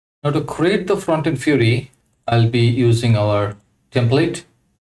Now to create the front-end Fury, I'll be using our template.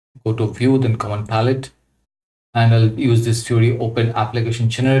 Go to View, then Command Palette, and I'll use this Fury Open Application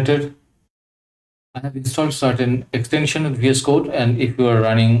Generator. I have installed certain extension with VS Code, and if you are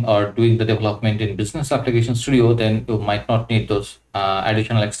running or doing the development in Business Application Studio, then you might not need those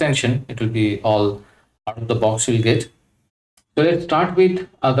additional extension. It will be all out of the box you'll get. So let's start with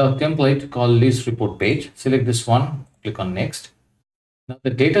the template called list report page. Select this one, click on next. Now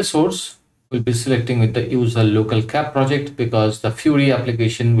the data source will be selecting with the user local cap project because the Fury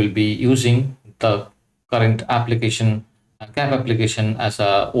application will be using the current application cap application as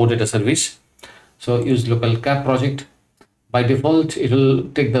a OData service. So use local cap project. By default, it will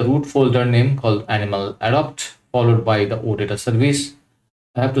take the root folder name called animal adopt followed by the OData service.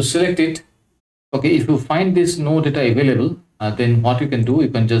 I have to select it. Okay, if you find this no data available, then what you can do, you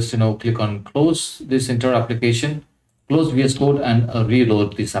can just click on close this entire application, close VS Code, and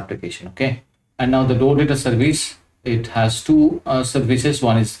reload this application. Okay, and now the OData service, it has two services.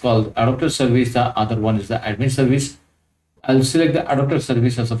 One is called adopter service, the other one is the admin service. I'll select the adopter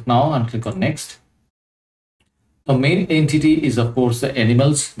service as of now and click on next. The main entity is of course the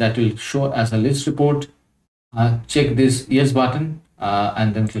animals that will show as a list report. Check this yes button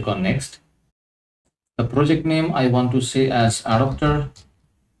and then click on next. The project name I want to say as adopter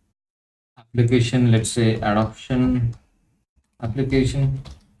application, let's say adoption application.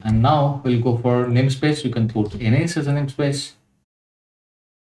 And now we'll go for namespace. You can put NS as a namespace.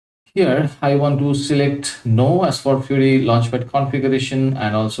 Here I want to select no as for Fury Launchpad configuration,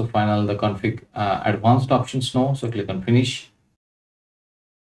 and also final the config advanced options no. So click on finish.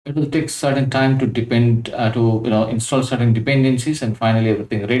 It will take certain time to install certain dependencies, and finally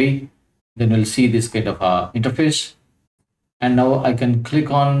everything ready. Then we'll see this kind of interface. And now I can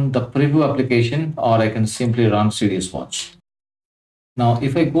click on the preview application, or I can simply run Serious Watch. Now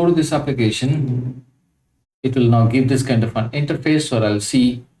if I go to this application, it will now give this kind of an interface where I'll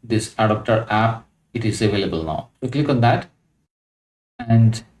see this adopter app. It is available now. So click on that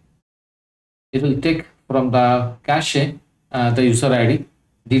and it will take from the cache the user ID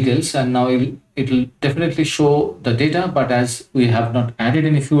details, and now it will definitely show the data, but as we have not added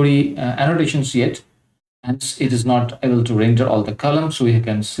any Fury annotations yet, and it is not able to render all the columns, so we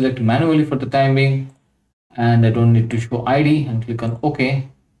can select manually for the time being, and I don't need to show ID, and click on OK.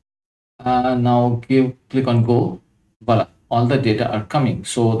 Now click on go. Voila, all the data are coming.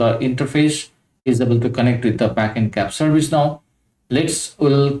 So the interface is able to connect with the backend cap service now.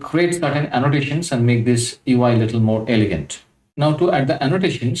 We'll create certain annotations and make this UI a little more elegant. Now to add the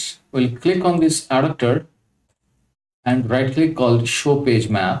annotations, we'll click on this adapter and right click called show page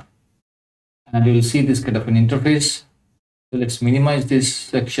map, and you'll see this kind of an interface. So let's minimize this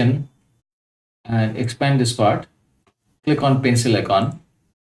section and expand this part. Click on pencil icon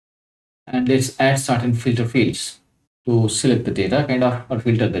and let's add certain filter fields to select the data or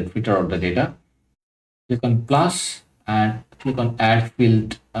filter out the data. Click on plus and click on add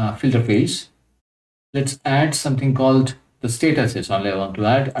filter fields. Let's add something called the statuses. Only I want to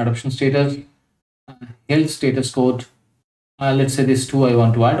add adoption status, health status code. Let's say this 2 I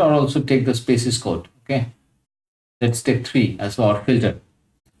want to add, or also take the species code. Okay, let's take 3 as our filter.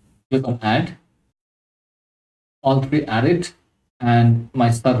 Click on add. All 3 added, and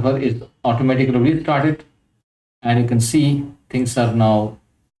my server is automatically restarted, and you can see things are now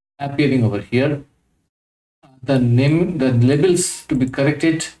appearing over here. The labels to be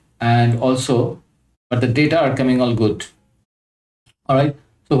corrected, and also but the data are coming all good. All right,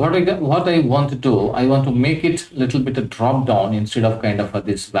 so what I want to do, I want to make it a little bit a drop down instead of kind of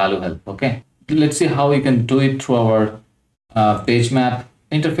this value help. Okay, let's see how we can do it through our page map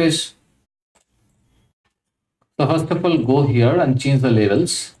interface. So first of all, go here and change the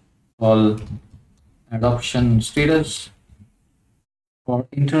labels. All adoption status. For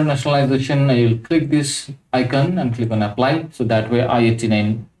internationalization, I will click this icon and click on apply. So that way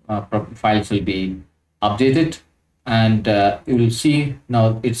I-89 files will be updated, and you will see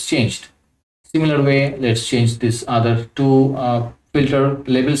now it's changed. Similar way, let's change this other 2 filter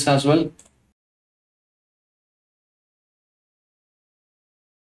labels as well.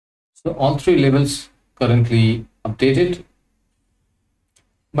 So all 3 labels currently updated.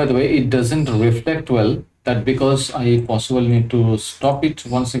 By the way, it doesn't reflect well. That because I possibly need to stop it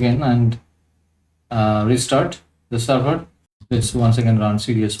once again and restart the server. Let's once again run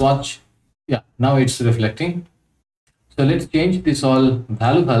Serious Watch. Yeah, now it's reflecting. So let's change this all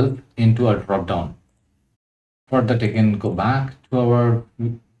value help into a drop down. For that, again, go back to our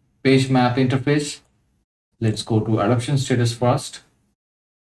page map interface. Let's go to adoption status first.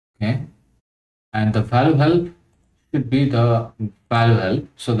 Okay, and the value help should be the value help,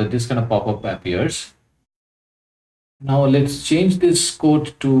 so that this kind of pop-up appears. Now let's change this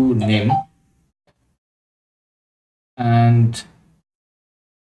code to name and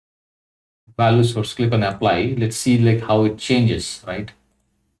value source. Click on apply. Let's see like how it changes, right?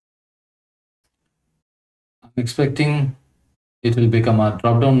 I'm expecting it will become a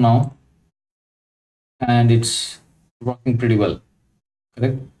drop down now, and it's working pretty well.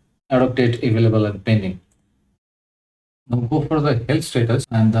 Correct? Adopted, available, and pending. Now go for the health status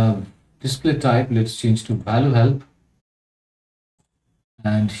and the display type. Let's change to value help.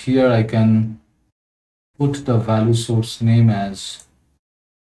 And here I can put the value source name as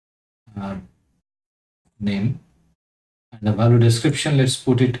name, and the value description, let's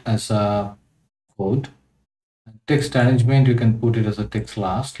put it as a code. And text arrangement, you can put it as a text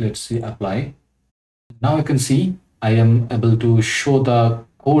last. Let's see, apply. Now you can see I am able to show the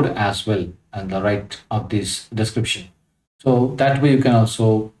code as well and the right of this description. So that way you can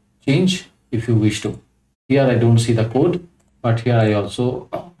also change if you wish to. Here I don't see the code, but here I also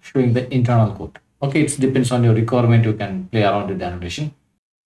showing the internal code. Okay, it depends on your requirement. You can play around with the annotation.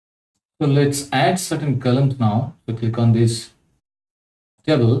 So let's add certain columns now. So click on this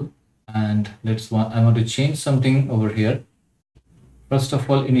table and I want to change something over here. First of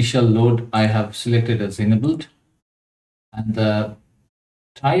all, initial load I have selected as enabled, and the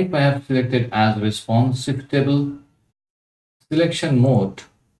type I have selected as responsive table. Selection mode,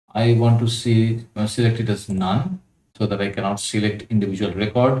 I want to see selected as none, so that I cannot select individual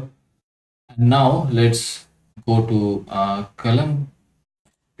record. And now let's go to column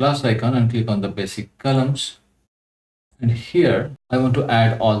plus icon and click on the basic columns. And here I want to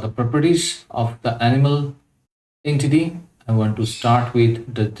add all the properties of the animal entity. I want to start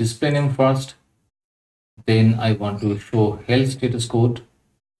with the display name first. Then I want to show health status code.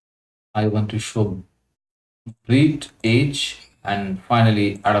 I want to show breed, age, and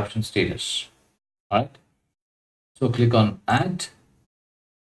finally adoption status. All right. So click on add.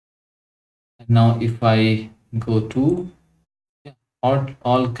 And now if I go to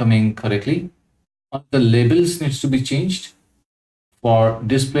all coming correctly, the labels needs to be changed for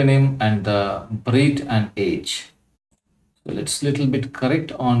display name and the breed and age. So let's little bit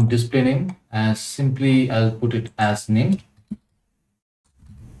correct on display name, as simply I'll put it as name.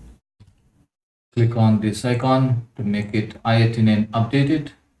 Click on this icon to make it IIT name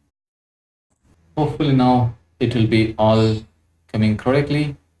updated. Hopefully now it will be all coming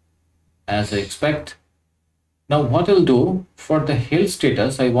correctly as I expect. Now what I'll do for the health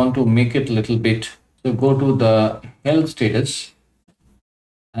status, I want to make it a little bit. So go to the health status,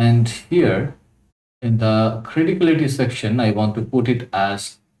 and here in the criticality section, I want to put it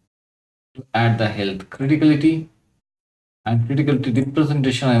as to add the health criticality, and criticality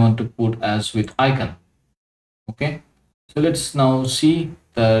representation I want to put as with icon. Okay, so let's now see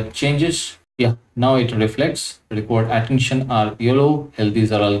the changes. Yeah, now it reflects record attention are yellow,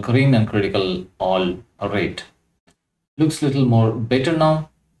 healthies are all green, and critical all red. Looks little more better now,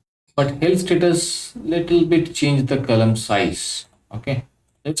 but health status little bit change the column size. Okay,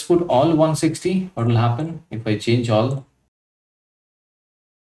 let's put all 160. What will happen if I change all?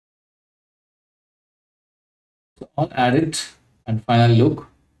 So I'll add it and final look.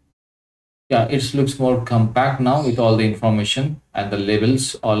 Yeah, it looks more compact now with all the information and the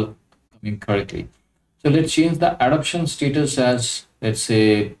labels all coming correctly. So let's change the adoption status as, let's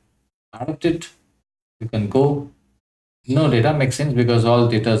say, adopted. You can go. No data makes sense because all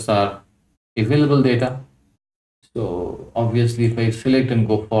data are available data. So obviously if I select and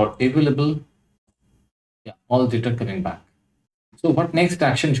go for available, yeah, all data coming back. So what next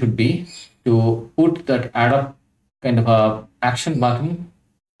action should be to put that adopt kind of a action button,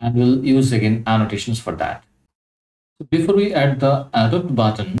 and we'll use again annotations for that. So before we add the adopt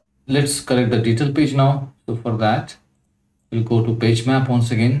button, let's correct the detail page now. So for that, we'll go to page map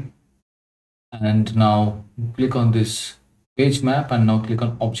once again, and now click on this page map, and now click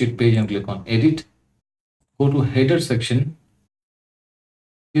on object page and click on edit. Go to header section.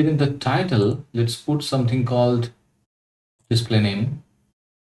 Here in the title, let's put something called display name,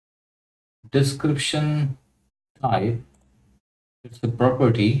 description type, it's a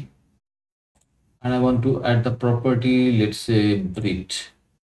property, and I want to add the property, let's say breed.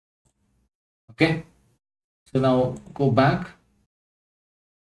 Okay, so now go back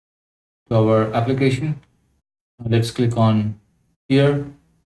to our application. Let's click on here.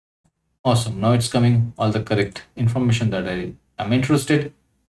 Awesome, now it's coming all the correct information that I am interested.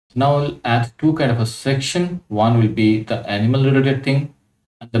 Now I'll add two kind of a section. One will be the animal related thing,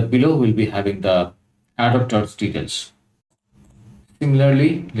 and the below will be having the adopters details.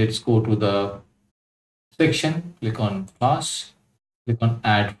 Similarly, let's go to the section, click on class, click on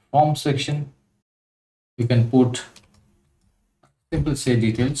add form section. You can put simple say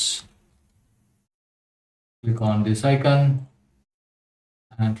details. Click on this icon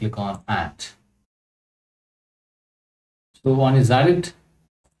and click on add. So one is added.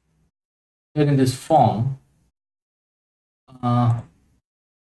 Here in this form, I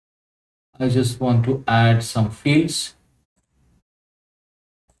just want to add some fields.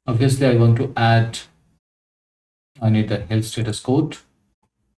 Obviously, I want to add, I need the health status code,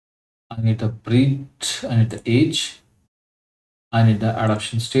 I need the breed, I need the age, I need the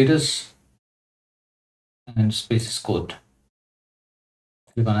adoption status, and species code.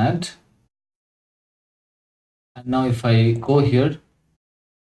 Click on add. And now if I go here,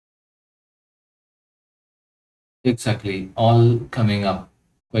 exactly, all coming up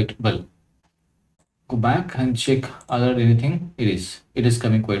quite well. Go back and check other anything. It is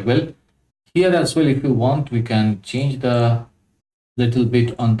coming quite well. Here as well, if you want, we can change the little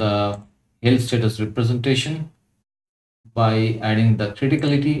bit on the health status representation by adding the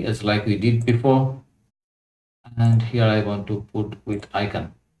criticality as like we did before. And here I want to put with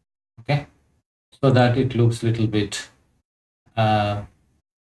icon, okay, so that it looks a little bit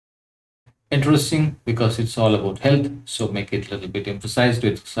interesting, because it's all about health. So make it a little bit emphasized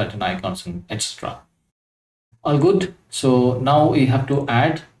with certain icons and etc. All good. So now we have to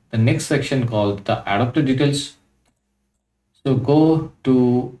add the next section called the adapter details. So go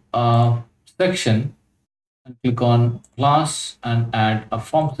to section and click on class and add a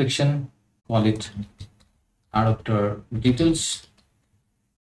form section, call it adapter details.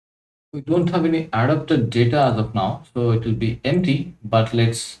 We don't have any adapter data as of now, so it will be empty, but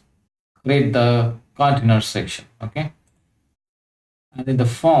let's create the container section, okay? And in the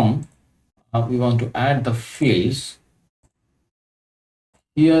form, we want to add the fields.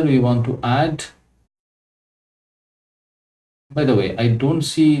 Here we want to add, by the way, I don't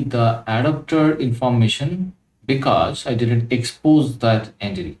see the adapter information because I didn't expose that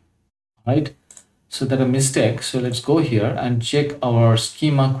entity, right? So that's a mistake. So let's go here and check our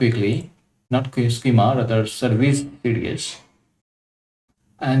schema quickly, not schema, rather service CDS.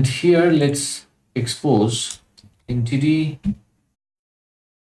 And here let's expose entity.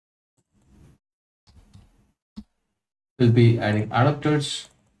 We'll be adding adapters,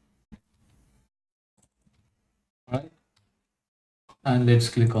 right? And let's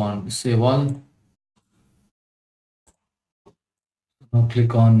click on save all. Now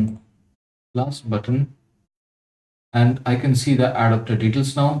click on last button and I can see the adapter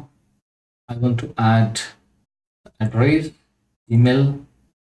details now. I want to add address, email,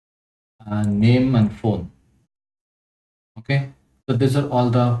 and name and phone. Okay, so these are all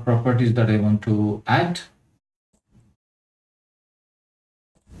the properties that I want to add.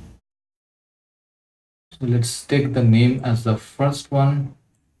 So let's take the name as the first one,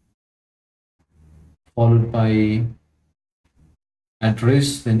 followed by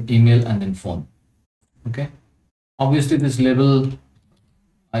address, then email, and then phone. Okay, obviously this label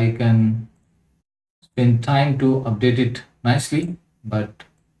I can spend time to update it nicely, but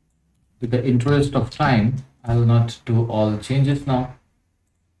with the interest of time, I will not do all changes now.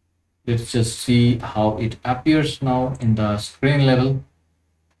 Let's just see how it appears now in the screen level.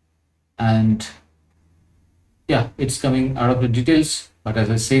 And yeah, it's coming out of the details, but as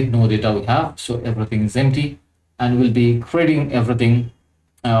I said, no data we have, so everything is empty, and we'll be creating everything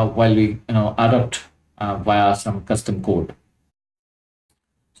while we adapt via some custom code.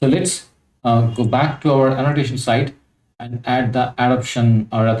 So let's go back to our annotation side and add the adoption,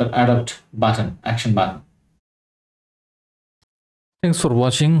 or rather adapt button, action button. Thanks for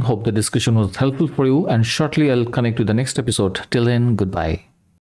watching. Hope the discussion was helpful for you, and shortly I'll connect to the next episode. Till then, goodbye.